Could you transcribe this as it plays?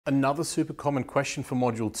Another super common question for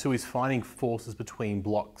Module 2 is finding forces between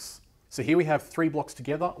blocks. So here we have 3 blocks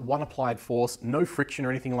together, one applied force, no friction or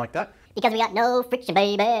anything like that. Because we got no friction,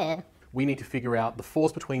 baby. We need to figure out the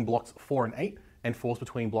force between blocks 4 and 8 and force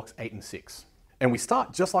between blocks 8 and 6. And we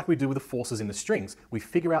start just like we do with the forces in the strings. We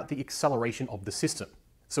figure out the acceleration of the system.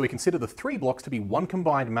 So we consider the 3 blocks to be one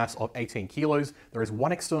combined mass of 18 kilos. There is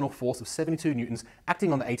one external force of 72 newtons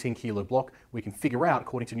acting on the 18 kilo block. We can figure out,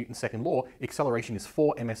 according to Newton's second law, acceleration is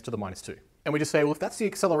 4 ms to the minus 2. And we just say, well, if that's the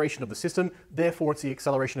acceleration of the system, therefore it's the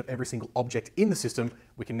acceleration of every single object in the system,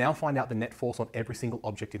 we can now find out the net force on every single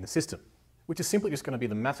object in the system, which is simply just going to be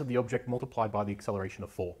the mass of the object multiplied by the acceleration of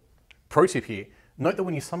 4. Pro tip here, note that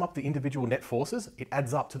when you sum up the individual net forces, it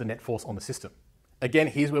adds up to the net force on the system. Again,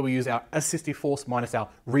 here's where we use our assistive force minus our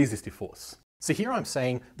resistive force. So here I'm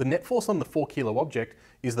saying the net force on the 4 kilo object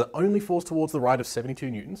is the only force towards the right of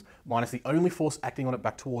 72 newtons minus the only force acting on it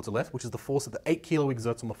back towards the left, which is the force that the 8 kilo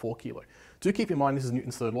exerts on the 4 kilo. Do keep in mind this is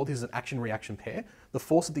Newton's third law, this is an action-reaction pair. The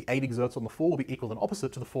force that the 8 exerts on the 4 will be equal and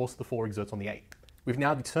opposite to the force the 4 exerts on the 8. We've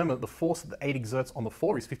now determined that the force that the 8 exerts on the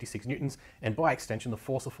 4 is 56 newtons, and by extension, the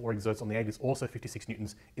force the 4 exerts on the 8 is also 56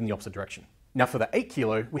 newtons in the opposite direction. Now for the 8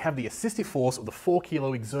 kilo, we have the assistive force of the 4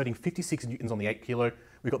 kilo exerting 56 newtons on the 8 kilo.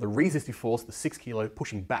 We've got the resistive force, the 6 kilo,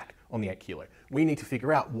 pushing back on the 8 kilo. We need to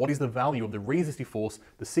figure out what is the value of the resistive force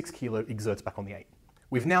the 6 kilo exerts back on the 8.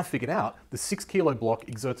 We've now figured out the 6 kilo block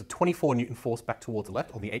exerts a 24 newton force back towards the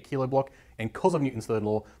left on the 8 kilo block, and because of Newton's third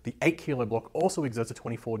law, the 8 kilo block also exerts a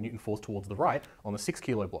 24 newton force towards the right on the 6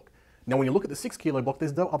 kilo block. Now when you look at the 6 kilo block,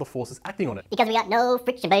 there's no other forces acting on it. Because we got no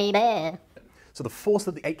friction, baby. So the force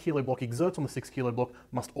that the 8 kilo block exerts on the 6 kilo block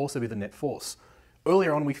must also be the net force.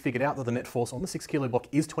 Earlier on, we figured out that the net force on the 6 kilo block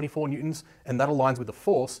is 24 newtons, and that aligns with the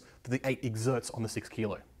force that the 8 exerts on the 6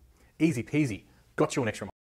 kilo. Easy peasy. Got you an extra mark.